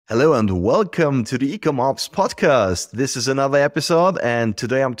Hello and welcome to the Ecom Ops podcast. This is another episode, and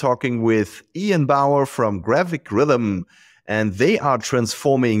today I'm talking with Ian Bauer from Graphic Rhythm, and they are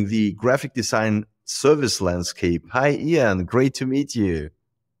transforming the graphic design service landscape. Hi, Ian. Great to meet you.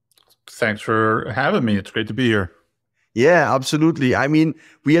 Thanks for having me. It's great to be here. Yeah, absolutely. I mean,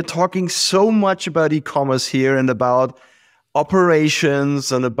 we are talking so much about e-commerce here and about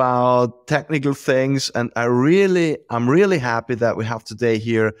operations and about technical things. And I'm really happy that we have today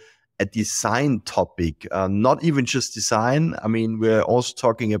here a design topic, not even just design. I mean, we're also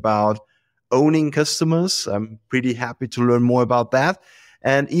talking about owning customers. I'm pretty happy to learn more about that.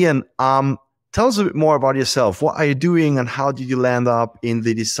 And Ian, tell us a bit more about yourself. What are you doing and how did you land up in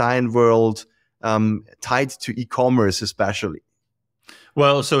the design world, tied to e-commerce especially?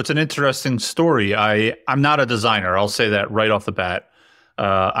 Well, so it's an interesting story. I'm not a designer. I'll say that right off the bat.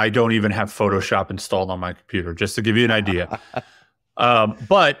 I don't even have Photoshop installed on my computer, just to give you an idea.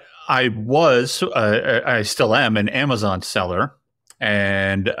 But I still am an Amazon seller,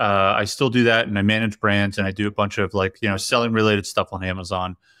 and I still do that, and I manage brands, and I do a bunch of selling related stuff on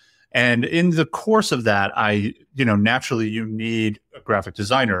Amazon. And in the course of that, naturally you need a graphic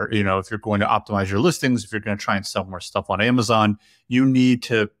designer. If you're going to optimize your listings, if you're going to try and sell more stuff on Amazon, you need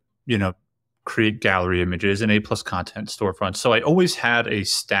to, create gallery images and A+ content storefronts. So I always had a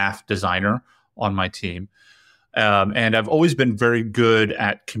staff designer on my team. And I've always been very good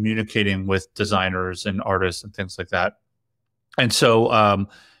at communicating with designers and artists and things like that. And so,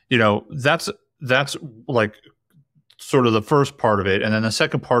 that's like sort of the first part of it. And then the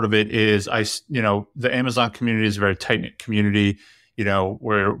second part of it is the Amazon community is a very tight-knit community,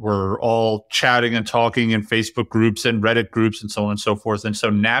 where we're all chatting and talking in Facebook groups and Reddit groups and so on and so forth. And so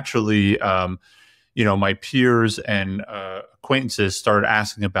naturally, my peers and acquaintances started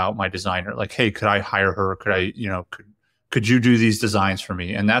asking about my designer, like, hey, could I hire her? Could I, could you do these designs for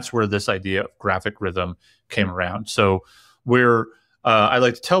me? And that's where this idea of Graphic Rhythm came around. So I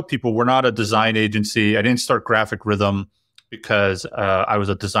like to tell people we're not a design agency. I didn't start Graphic Rhythm because I was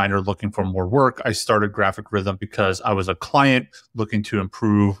a designer looking for more work. I started Graphic Rhythm because I was a client looking to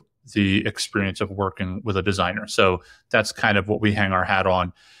improve the experience of working with a designer. So that's kind of what we hang our hat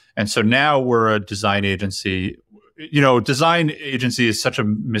on. And so now we're a design agency. Design agency is such a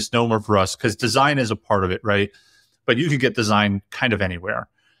misnomer for us because design is a part of it, right? But you can get design kind of anywhere.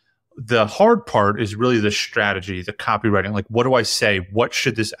 The hard part is really the strategy, the copywriting. Like, what do I say? What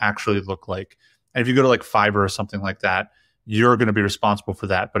should this actually look like? And if you go to like Fiverr or something like that, you're going to be responsible for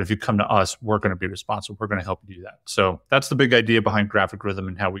that. But if you come to us, we're going to be responsible. We're going to help you do that. So that's the big idea behind Graphic Rhythm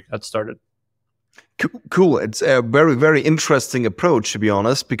and how we got started. Cool. It's a very, very interesting approach, to be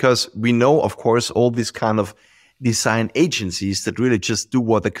honest, because we know, of course, all these kind of design agencies that really just do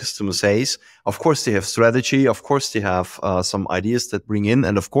what the customer says. Of course, they have strategy. Of course, they have some ideas that bring in.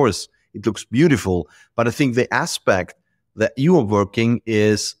 And of course, it looks beautiful. But I think the aspect that you are working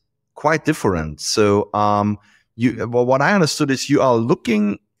is quite different. So what I understood is you are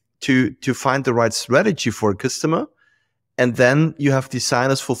looking to find the right strategy for a customer. And then you have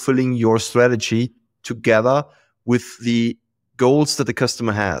designers fulfilling your strategy together with the goals that the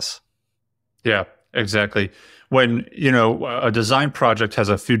customer has. Yeah, exactly. When, a design project has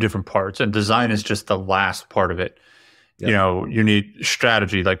a few different parts and design is just the last part of it. Yep. You need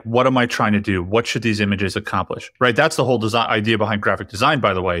strategy. Like, what am I trying to do? What should these images accomplish? Right. That's the whole design idea behind graphic design,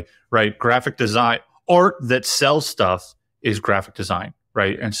 by the way, right? Graphic design, art that sells stuff is graphic design.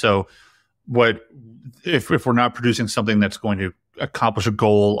 Right. And so if we're not producing something that's going to accomplish a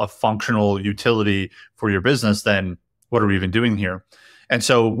goal, a functional utility for your business, then what are we even doing here? And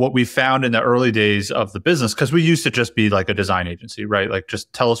so what we found in the early days of the business, because we used to just be like a design agency, right? Like,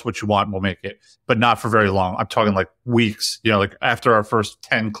 just tell us what you want and we'll make it, but not for very long. I'm talking like weeks, like after our first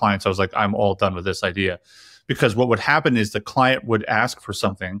 10 clients, I was like, I'm all done with this idea. Because what would happen is the client would ask for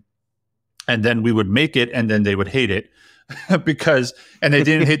something and then we would make it and then they would hate it and they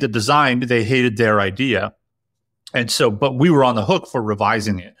didn't hate the design, they hated their idea. And so, but we were on the hook for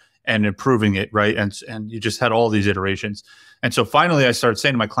revising it and improving it, right? And you just had all these iterations. And so finally I started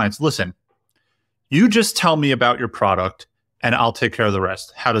saying to my clients, listen, you just tell me about your product and I'll take care of the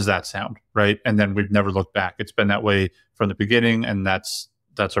rest. How does that sound? Right. And then we've never looked back. It's been that way from the beginning. And that's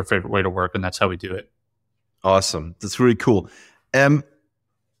our favorite way to work. And that's how we do it. Awesome. That's really cool.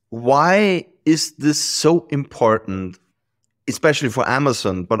 Why is this so important, especially for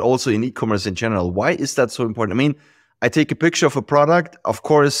Amazon, but also in e-commerce in general? Why is that so important? I mean, I take a picture of a product. Of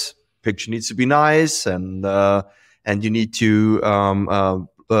course, picture needs to be nice, and you need to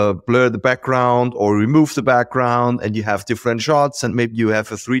blur the background or remove the background, and you have different shots, and maybe you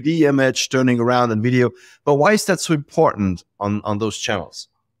have a 3D image turning around and video. But why is that so important on those channels?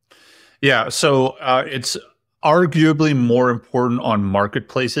 Yeah, so it's arguably more important on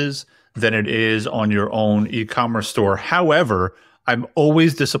marketplaces than it is on your own e-commerce store. However, I'm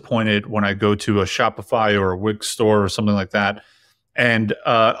always disappointed when I go to a Shopify or a Wix store or something like that, and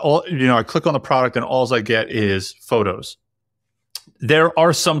I click on the product and all I get is photos. There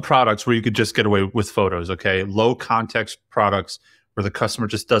are some products where you could just get away with photos. Okay, low context products where the customer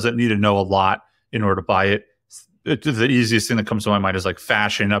just doesn't need to know a lot in order to buy it. The easiest thing that comes to my mind is like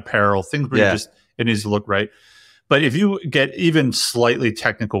fashion, apparel, things where it needs to look right. But if you get even slightly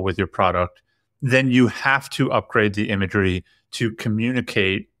technical with your product, then you have to upgrade the imagery to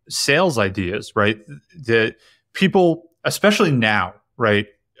communicate sales ideas, right? The people, especially now, right?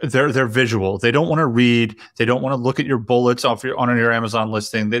 They're visual. They don't want to read. They don't want to look at your bullets on your Amazon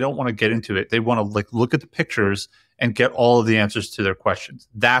listing. They don't want to get into it. They want to look at the pictures and get all of the answers to their questions.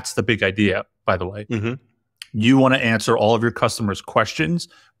 That's the big idea, by the way. Mm-hmm. You want to answer all of your customers' questions,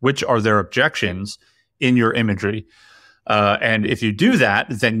 which are their objections, in your imagery. And if you do that,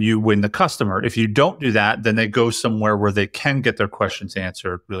 then you win the customer. If you don't do that, then they go somewhere where they can get their questions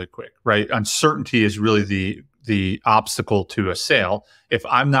answered really quick, right? Uncertainty is really the obstacle to a sale. If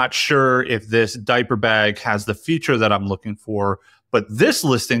I'm not sure if this diaper bag has the feature that I'm looking for, but this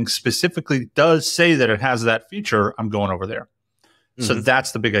listing specifically does say that it has that feature, I'm going over there. Mm-hmm. So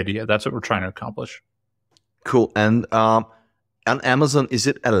that's the big idea. That's what we're trying to accomplish. Cool. And on Amazon, is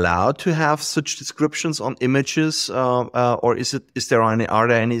it allowed to have such descriptions on images, or are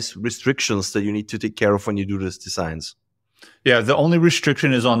there any restrictions that you need to take care of when you do these designs? Yeah, the only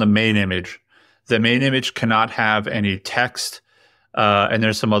restriction is on the main image. The main image cannot have any text, and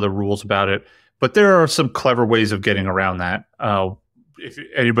there's some other rules about it. But there are some clever ways of getting around that. If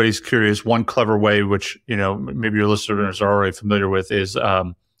anybody's curious, one clever way, which maybe your listeners are already familiar with, is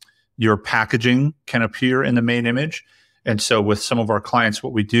your packaging can appear in the main image. And so with some of our clients,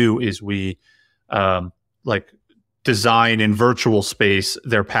 what we do is we design in virtual space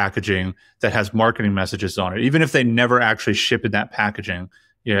their packaging that has marketing messages on it, even if they never actually ship in that packaging.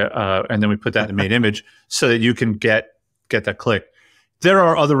 And then we put that in the main image so that you can get that click. There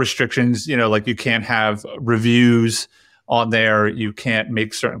are other restrictions, like you can't have reviews on there. You can't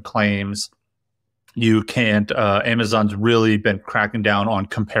make certain claims. You can't, Amazon's really been cracking down on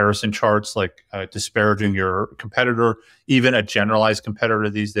comparison charts, like disparaging your competitor, even a generalized competitor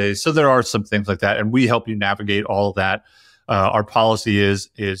these days. So there are some things like that, and we help you navigate all of that. Our policy is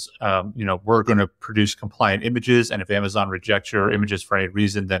we're going to produce compliant images, and if Amazon rejects your images for any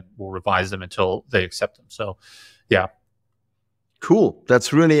reason, then we'll revise them until they accept them. So, yeah. Cool.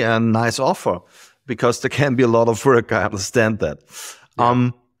 That's really a nice offer, because there can be a lot of work. I understand that.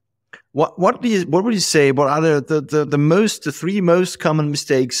 Yeah. What would you say? What are the three most common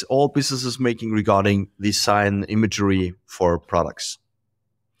mistakes all businesses making regarding design imagery for products?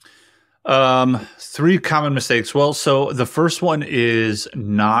 Three common mistakes. Well, so the first one is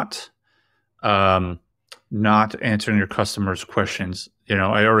not answering your customers' questions.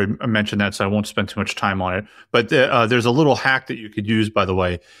 I already mentioned that, so I won't spend too much time on it. But there's a little hack that you could use, by the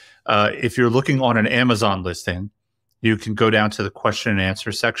way. If you're looking on an Amazon listing, you can go down to the question and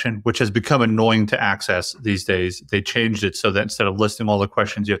answer section, which has become annoying to access these days. They changed it so that instead of listing all the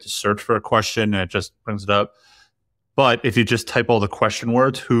questions, you have to search for a question and it just brings it up. But if you just type all the question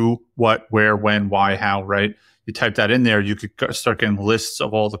words, who, what, where, when, why, how, right? You type that in there, you could start getting lists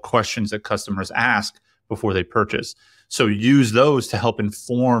of all the questions that customers ask before they purchase. So use those to help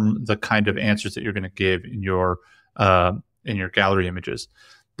inform the kind of answers that you're going to give in your gallery images.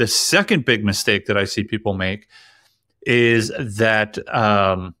 The second big mistake that I see people make is that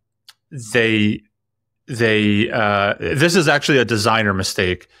this is actually a designer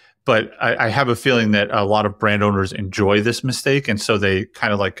mistake, but I have a feeling that a lot of brand owners enjoy this mistake, and so they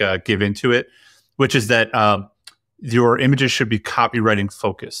kind of give into it, which is that your images should be copywriting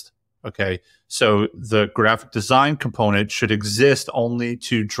focused. Okay, so the graphic design component should exist only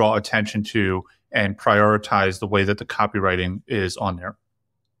to draw attention to and prioritize the way that the copywriting is on there.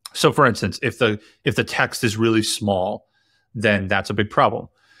 So, for instance, if the text is really small, then that's a big problem.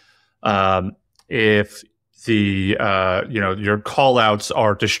 If your call outs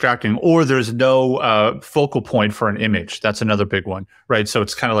are distracting, or there's no focal point for an image, that's another big one, right? So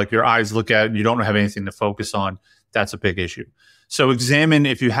it's kind of like your eyes look at it and you don't have anything to focus on. That's a big issue. So examine,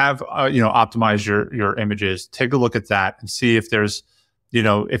 if you have optimized your images, take a look at that and see if there's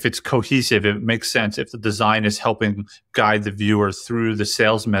if it's cohesive, if it makes sense, if the design is helping guide the viewer through the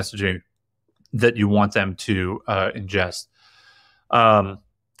sales messaging that you want them to ingest. And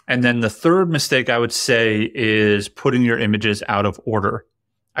then the third mistake I would say is putting your images out of order.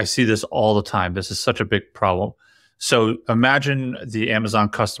 I see this all the time. This is such a big problem. So imagine the Amazon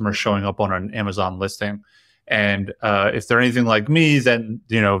customer showing up on an Amazon listing. And if they're anything like me, then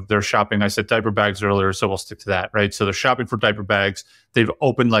they're shopping. I said diaper bags earlier, so we'll stick to that, right? So they're shopping for diaper bags. They've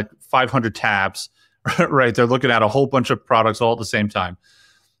opened like 500 tabs, right? They're looking at a whole bunch of products all at the same time,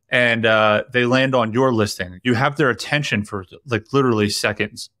 and they land on your listing. You have their attention for like literally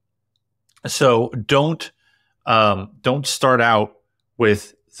seconds. So don't start out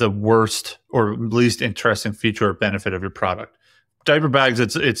with the worst or least interesting feature or benefit of your product. Diaper bags,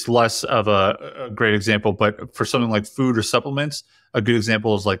 it's less of a great example, but for something like food or supplements, a good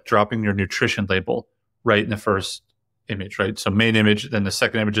example is like dropping your nutrition label right in the first image, right? So main image, then the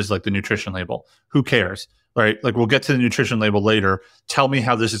second image is like the nutrition label. Who cares, right? Like we'll get to the nutrition label later. Tell me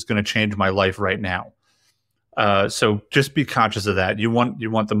how this is going to change my life right now. So just be conscious of that. You want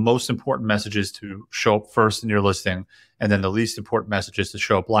the most important messages to show up first in your listing, and then the least important messages to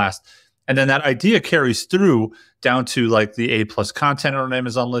show up last. And then that idea carries through down to like the A+ content on an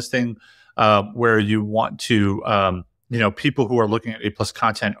Amazon listing, where you want to, people who are looking at A+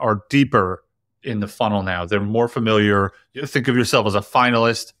 content are deeper in the funnel now. They're more familiar. You think of yourself as a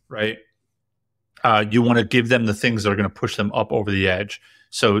finalist, right? You want to give them the things that are going to push them up over the edge.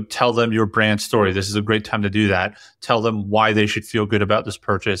 So tell them your brand story. This is a great time to do that. Tell them why they should feel good about this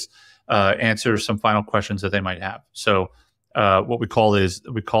purchase. Answer some final questions that they might have. So what we call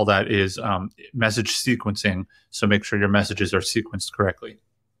that is message sequencing. So make sure your messages are sequenced correctly.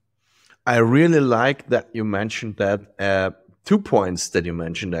 I really like that you mentioned that. 2 points that you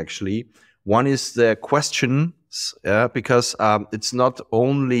mentioned actually. One is the questions, because it's not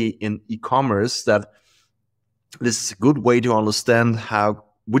only in e-commerce that this is a good way to understand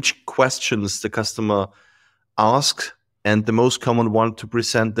which questions the customer asks, and the most common one to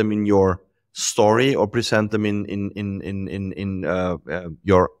present them in your story or present them in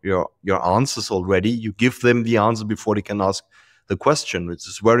your answers already. You give them the answer before they can ask the question, which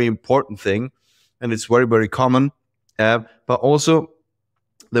is a very important thing, and it's very, very common. But also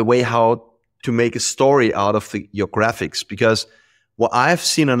the way how to make a story out of your graphics, because what I've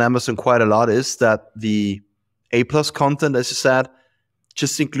seen on Amazon quite a lot is that the A+ content, as you said,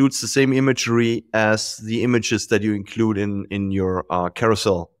 just includes the same imagery as the images that you include in your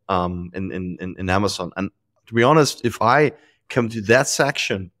carousel in Amazon. And to be honest, if I come to that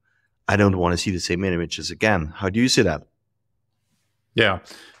section, I don't want to see the same images again. How do you see that? Yeah,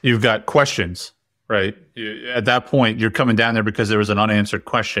 you've got questions, right? At that point, you're coming down there because there was an unanswered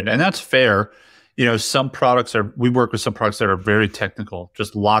question, and that's fair. We work with some products that are very technical,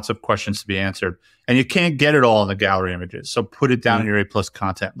 just lots of questions to be answered, and you can't get it all in the gallery images. So put it down in your A+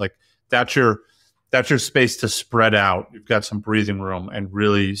 content. Like that's your space to spread out. You've got some breathing room and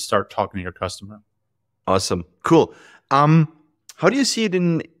really start talking to your customer. Awesome. Cool. How do you see it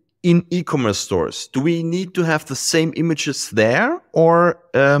in e-commerce stores? Do we need to have the same images there, or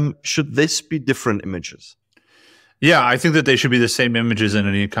should this be different images? Yeah, I think that they should be the same images in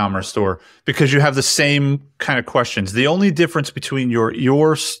an e-commerce store because you have the same kind of questions. The only difference between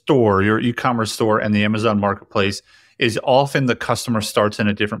your store, your e-commerce store, and the Amazon marketplace is often the customer starts in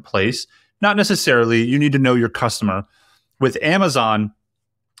a different place. Not necessarily. You need to know your customer. With Amazon,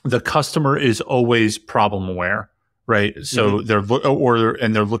 the customer is always problem aware, right? So they're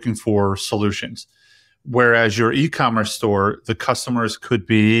looking for solutions. Whereas your e-commerce store, the customers could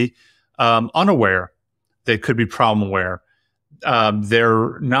be unaware. They could be problem aware.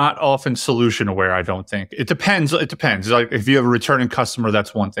 They're not often solution aware, I don't think. It depends. Like if you have a returning customer,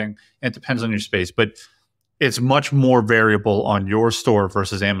 that's one thing. It depends on your space, but it's much more variable on your store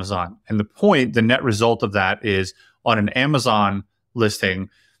versus Amazon. And the net result of that is on an Amazon listing,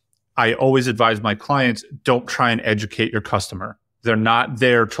 I always advise my clients, don't try and educate your customer. They're not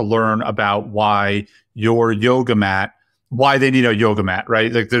there to learn about why they need a yoga mat,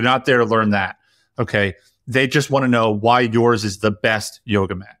 right? Like they're not there to learn that. Okay. They just want to know why yours is the best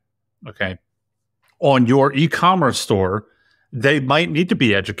yoga mat. Okay. On your e-commerce store, they might need to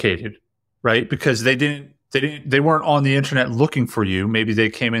be educated, right? Because they weren't on the internet looking for you. Maybe they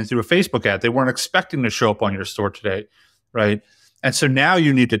came in through a Facebook ad. They weren't expecting to show up on your store today, right? And so now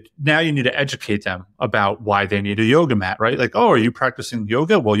you need to educate them about why they need a yoga mat, right? Like, oh, are you practicing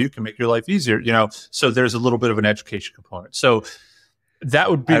yoga? Well, you can make your life easier, So there's a little bit of an education component. So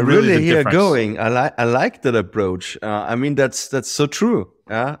that would be really the difference. Going. I like that approach. I mean, that's so true.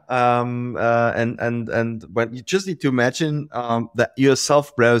 Yeah. But you just need to imagine that you're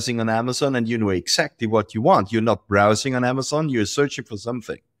self-browsing on Amazon and you know exactly what you want. You're not browsing on Amazon. You're searching for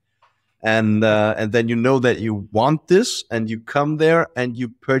something, and then you know that you want this, and you come there and you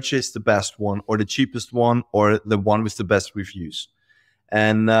purchase the best one, or the cheapest one, or the one with the best reviews.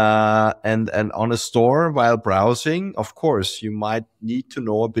 And on a store while browsing, of course, you might need to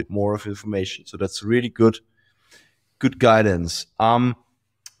know a bit more of information. So that's really good guidance.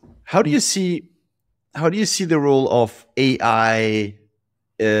 How do you see the role of AI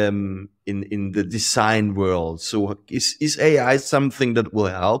in the design world? So is AI something that will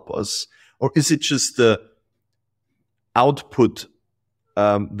help us, or is it just the output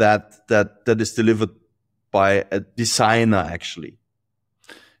that is delivered by a designer actually?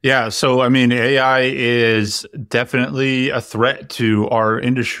 Yeah, so I mean, AI is definitely a threat to our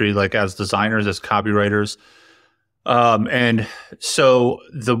industry, like as designers, as copywriters. And so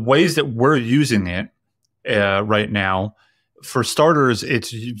the ways that we're using it right now, for starters,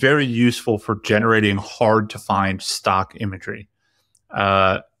 it's very useful for generating hard to find stock imagery.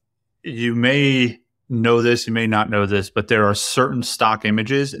 Uh, you may know this, you may not know this, but there are certain stock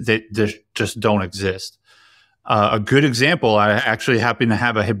images that just don't exist. A good example, I actually happen to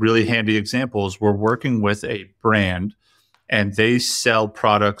have a really handy example, is we're working with a brand and they sell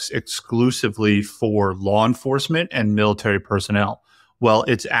products exclusively for law enforcement and military personnel. Well,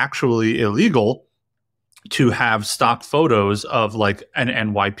 it's actually illegal to have stock photos of like an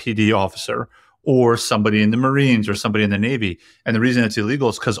NYPD officer or somebody in the Marines or somebody in the Navy. And the reason it's illegal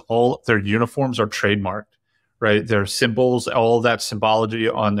is because all their uniforms are trademarked, right? Their symbols, all that symbology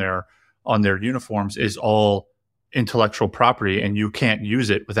on their uniforms is all intellectual property, and you can't use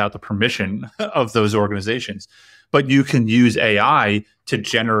it without the permission of those organizations. But you can use AI to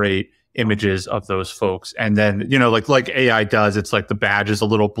generate images of those folks. And then, like AI does, it's like the badge is a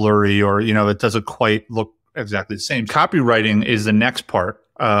little blurry, or, it doesn't quite look exactly the same. Copywriting is the next part.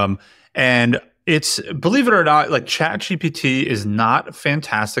 And it's, believe it or not, like ChatGPT is not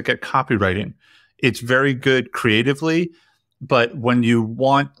fantastic at copywriting. It's very good creatively, but when you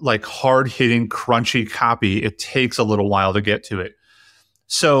want like hard hitting, crunchy copy, it takes a little while to get to it.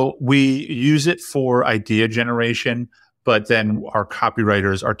 So we use it for idea generation, but then our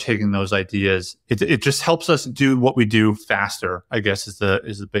copywriters are taking those ideas. It just helps us do what we do faster, I guess is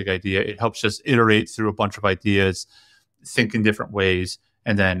the big idea. It helps us iterate through a bunch of ideas, think in different ways,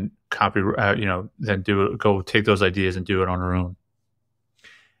 and then then go take those ideas and do it on our own.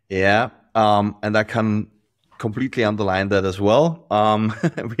 Yeah. And I can completely underline that as well.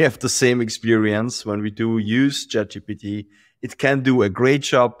 We have the same experience when we do use ChatGPT. It can do a great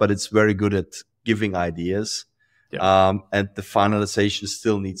job, but it's very good at giving ideas. Yeah. And the finalization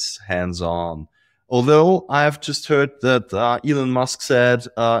still needs hands-on. Although I have just heard that Elon Musk said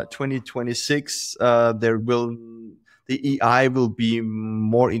 2026 the AI will be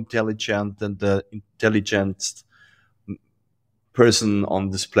more intelligent than the intelligent person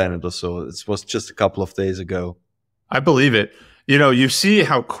on this planet or so. It was just a couple of days ago. I believe it. You see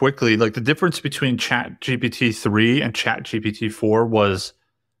how quickly, like the difference between ChatGPT 3 and ChatGPT 4 was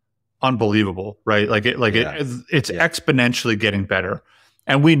unbelievable, right? It's exponentially getting better.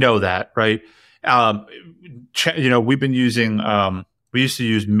 And we know that, right? We've been using, we used to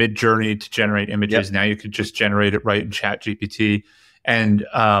use Midjourney to generate images. Yep. Now you could just generate it right in ChatGPT. And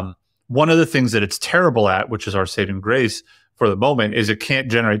one of the things that it's terrible at, which is our saving grace for the moment, is it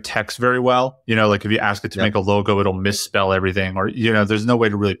can't generate text very well. Like if you ask it to make a logo, it'll misspell everything, or, there's no way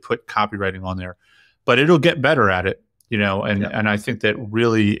to really put copywriting on there, but it'll get better at it, and I think that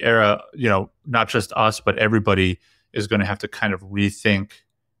really not just us, but everybody is going to have to kind of rethink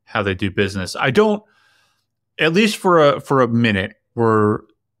how they do business. At least for a minute,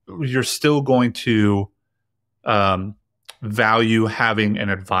 you're still going to value having an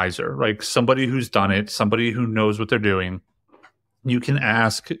advisor, like somebody who's done it, somebody who knows what they're doing. You can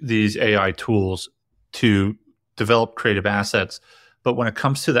ask these AI tools to develop creative assets, but when it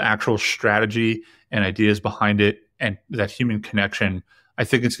comes to the actual strategy and ideas behind it and that human connection, I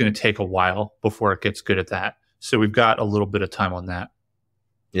think it's going to take a while before it gets good at that. So we've got a little bit of time on that.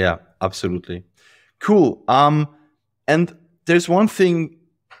 Yeah, absolutely. Cool. And there's one thing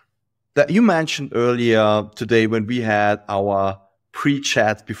that you mentioned earlier today when we had our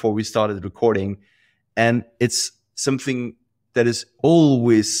pre-chat before we started recording, and it's something that is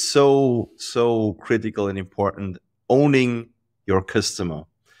always so critical and important: owning your customer.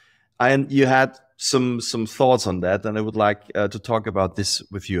 And you had some thoughts on that, and I would like to talk about this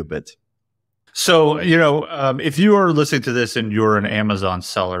with you a bit. So, if you are listening to this and you're an Amazon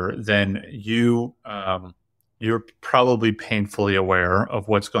seller, then you're probably painfully aware of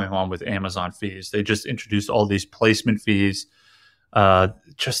what's going on with Amazon fees. They just introduced all these placement fees.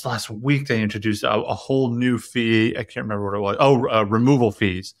 Just last week, they introduced a whole new fee. I can't remember what it was. Removal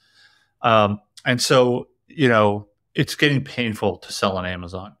fees. And so, it's getting painful to sell on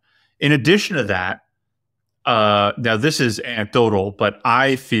Amazon. In addition to that, Now this is anecdotal, but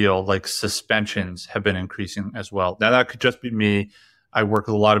I feel like suspensions have been increasing as well. Now that could just be me. I work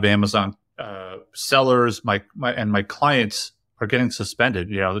with a lot of Amazon sellers. My clients are getting suspended,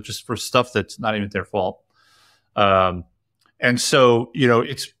 just for stuff that's not even their fault. And so,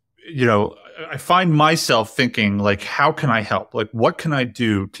 I find myself thinking, like, how can I help? Like, what can I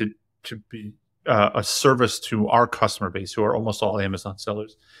do to be a service to our customer base, who are almost all Amazon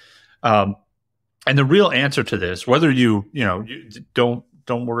sellers? And the real answer to this, whether you don't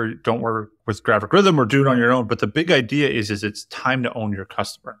worry with Graphic Rhythm or do it on your own, but the big idea is it's time to own your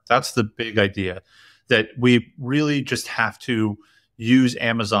customer. That's the big idea, that we really just have to use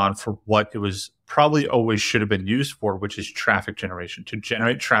Amazon for what it was probably always should have been used for, which is traffic generation, to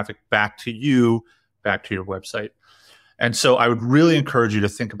generate traffic back to you, back to your website. And so I would really encourage you to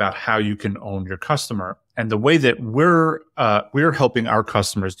think about how you can own your customer. And the way that we're helping our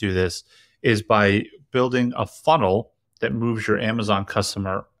customers do this is by building a funnel that moves your Amazon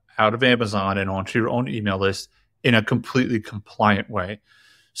customer out of Amazon and onto your own email list in a completely compliant way.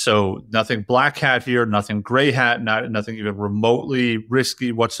 So nothing black hat here, nothing gray hat, nothing even remotely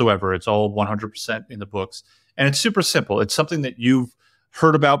risky whatsoever. It's all 100% in the books. And it's super simple. It's something that you've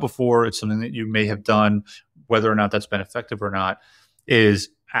heard about before. It's something that you may have done. Whether or not that's been effective or not is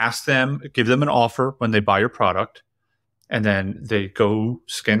give them an offer when they buy your product. And then they go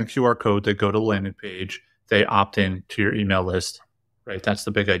scan the QR code, they go to the landing page, they opt in to your email list, right? That's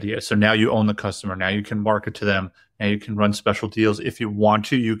the big idea. So now you own the customer. Now you can market to them. Now you can run special deals. If you want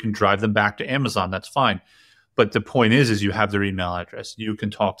to, you can drive them back to Amazon. That's fine. But the point is you have their email address. You can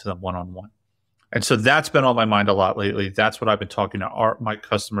talk to them one-on-one. And so that's been on my mind a lot lately. That's what I've been talking to my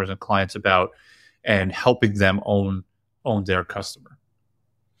customers and clients about, and helping them own their customer.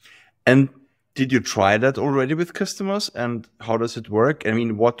 And did you try that already with customers, and how does it work? I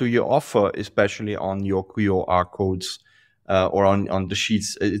mean, what do you offer, especially on your QR codes or on the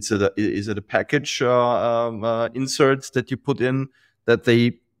sheets? Is it a package inserts that you put in that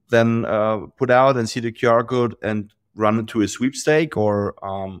they then put out and see the QR code and run it to a sweepstake, or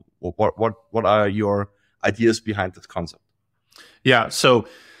what are your ideas behind that concept? Yeah, so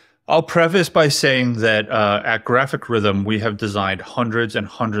I'll preface by saying that at Graphic Rhythm, we have designed hundreds and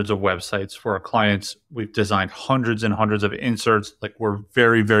hundreds of websites for our clients. We've designed hundreds and hundreds of inserts. Like, we're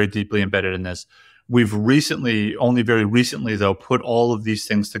very, very deeply embedded in this. We've only very recently, though, put all of these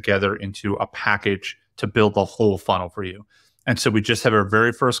things together into a package to build the whole funnel for you. And so we just have our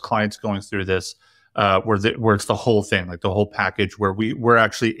very first clients going through this, where it's the whole thing, like the whole package, where we're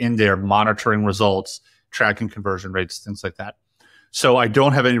actually in there monitoring results, tracking conversion rates, things like that. So I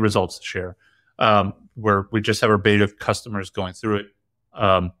don't have any results to share, where we just have our beta customers going through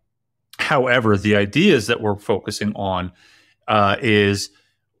it. However, the ideas that we're focusing on is,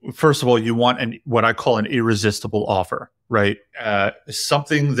 first of all, you want what I call an irresistible offer, right?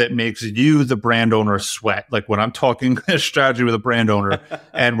 Something that makes you, the brand owner, sweat. Like, when I'm talking strategy with a brand owner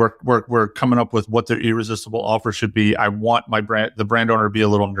and we're coming up with what their irresistible offer should be, I want the brand owner to be a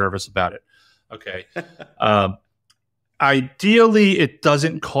little nervous about it. Okay. Ideally, it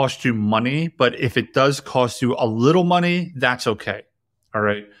doesn't cost you money, but if it does cost you a little money, that's okay. All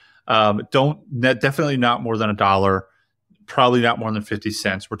right. Definitely not more than $1, probably not more than 50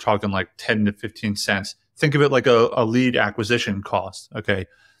 cents. We're talking like 10 to 15 cents. Think of it like a lead acquisition cost. Okay.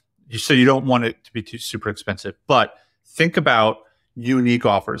 So you don't want it to be too super expensive, but think about unique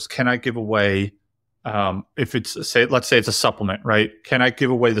offers. Can I give away, if let's say it's a supplement, right? Can I give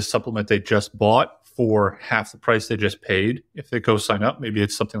away the supplement they just bought for half the price they just paid if they go sign up? Maybe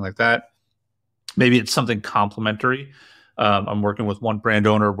it's something like that. Maybe it's something complimentary. I'm working with one brand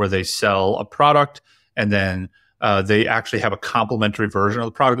owner where they sell a product, and then they actually have a complimentary version of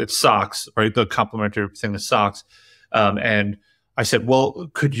the product. It's socks, right? The complimentary thing is socks. And I said, well,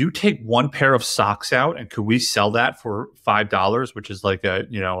 could you take one pair of socks out, and could we sell that for $5, which is like a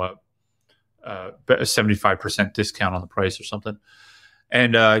 75% discount on the price or something?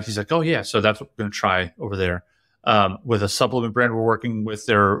 And he's like, oh, yeah. So that's what we're going to try over there. With a supplement brand we're working with,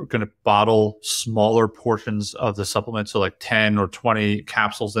 they're going to bottle smaller portions of the supplement, so like 10 or 20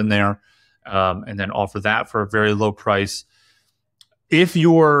 capsules in there, and then offer that for a very low price. If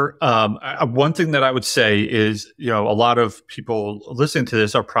you're one thing that I would say is, a lot of people listening to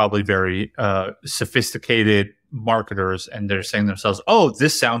this are probably very sophisticated marketers, and they're saying to themselves, oh,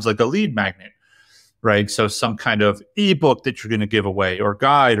 this sounds like a lead magnet. Right? So some kind of ebook that you're going to give away, or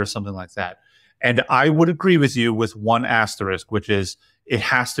guide, or something like that. And I would agree with you with one asterisk, which is it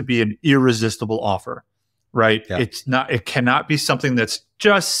has to be an irresistible offer, right? Yeah. It cannot be something that's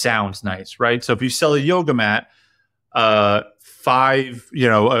just sounds nice, right? So if you sell a yoga mat, a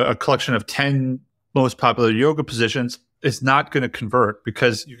collection of 10 most popular yoga positions is not going to convert,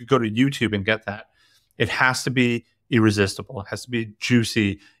 because you could go to YouTube and get that. It has to be irresistible. It has to be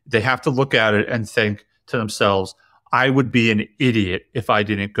juicy. They have to look at it and think to themselves, I would be an idiot if I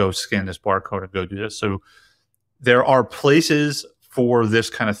didn't go scan this barcode and go do this. So there are places for this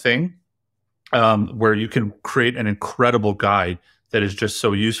kind of thing where you can create an incredible guide that is just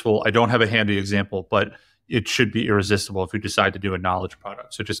so useful. I don't have a handy example, but it should be irresistible if you decide to do a knowledge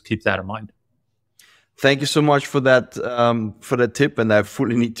product. So just keep that in mind. Thank you so much for that tip, and I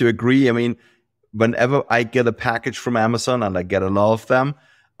fully need to agree. I mean, whenever I get a package from Amazon, and I get a lot of them,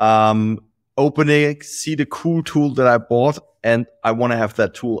 opening, see the cool tool that I bought, and I want to have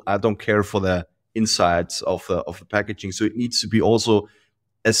that tool. I don't care for the insides of the packaging. So it needs to be also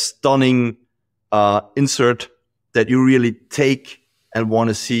a stunning insert that you really take and want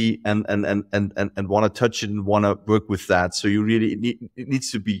to see and want to touch it and want to work with that. So you really it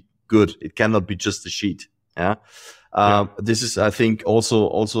needs to be good. It cannot be just a sheet. Yeah. This is, I think, also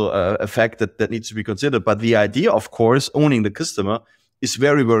a fact that needs to be considered. But the idea, of course, owning the customer is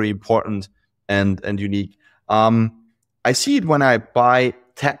very, very important and unique. I see it when I buy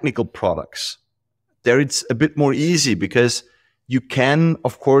technical products. There it's a bit more easy because you can,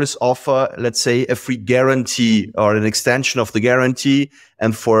 of course, offer, let's say, a free guarantee or an extension of the guarantee.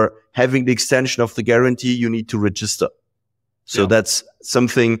 And for having the extension of the guarantee, you need to register. So that's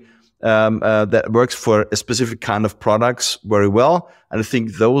something that works for a specific kind of products very well. And I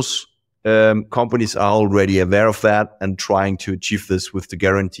think those companies are already aware of that and trying to achieve this with the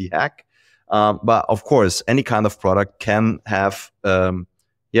guarantee hack. But of course, any kind of product can have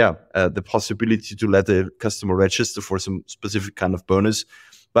the possibility to let the customer register for some specific kind of bonus.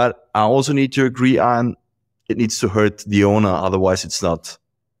 But I also need to agree on it needs to hurt the owner. Otherwise, it's not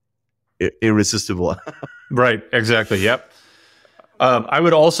irresistible. Right. Exactly. Yep. I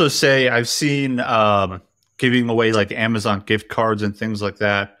would also say I've seen giving away like Amazon gift cards and things like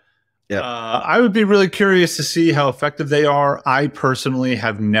that. Yeah. I would be really curious to see how effective they are. I personally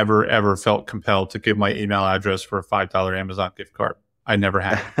have never, ever felt compelled to give my email address for a $5 Amazon gift card. I never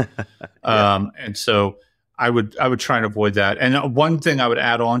have. And so I would try and avoid that. And one thing I would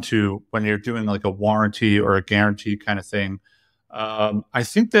add on to when you're doing like a warranty or a guarantee kind of thing, I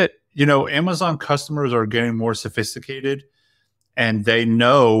think that, Amazon customers are getting more sophisticated, and they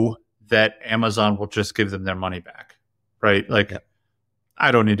know that Amazon will just give them their money back, right? Like,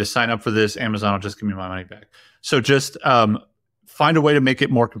 I don't need to sign up for this. Amazon will just give me my money back. So just find a way to make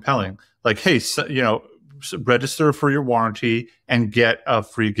it more compelling. Like, hey, register for your warranty and get a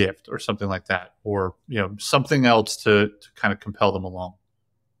free gift or something like that, or something else to kind of compel them along.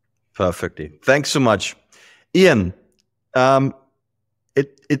 Perfectly. Thanks so much, Ian.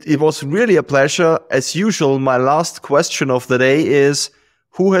 It was really a pleasure. As usual, my last question of the day is: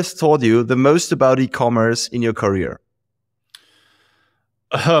 who has taught you the most about e-commerce in your career?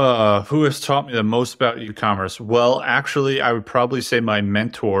 Who has taught me the most about e-commerce? Well, actually, I would probably say my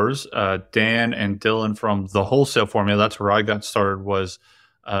mentors, Dan and Dylan from The Wholesale Formula. That's where I got started, was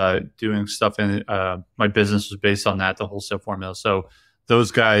doing stuff in my business was based on that, The Wholesale Formula. So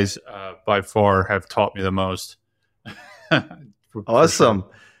those guys by far have taught me the most. Awesome.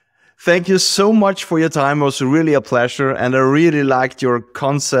 Sure. Thank you so much for your time. It was really a pleasure. And I really liked your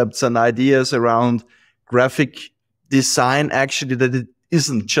concepts and ideas around graphic design, actually, that it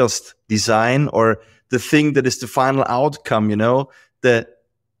isn't just design or the thing that is the final outcome, the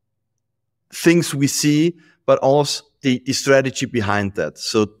things we see, but also the strategy behind that.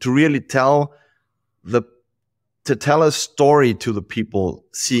 So to really tell a story to the people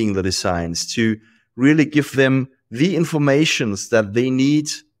seeing the designs, to really give them the informations that they need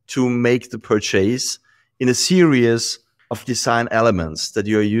to make the purchase in a series of design elements that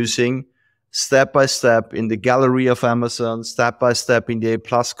you're using step by step in the gallery of Amazon, step by step in the A+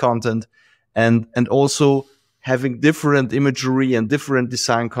 content, and also having different imagery and different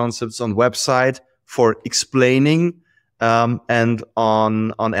design concepts on website for explaining, and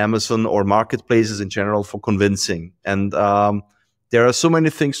on Amazon or marketplaces in general for convincing. And there are so many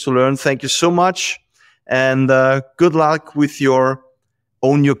things to learn. Thank you so much, and good luck with your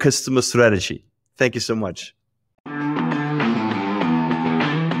own your customer strategy. Thank you so much.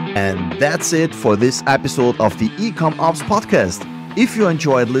 And that's it for this episode of the Ecom Ops Podcast. If you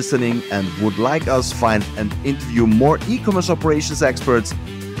enjoyed listening and would like us find and interview more e-commerce operations experts,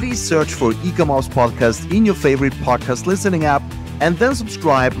 please search for Ecom Ops Podcast in your favorite podcast listening app and then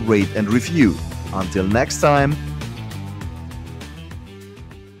subscribe, rate, and review. Until next time,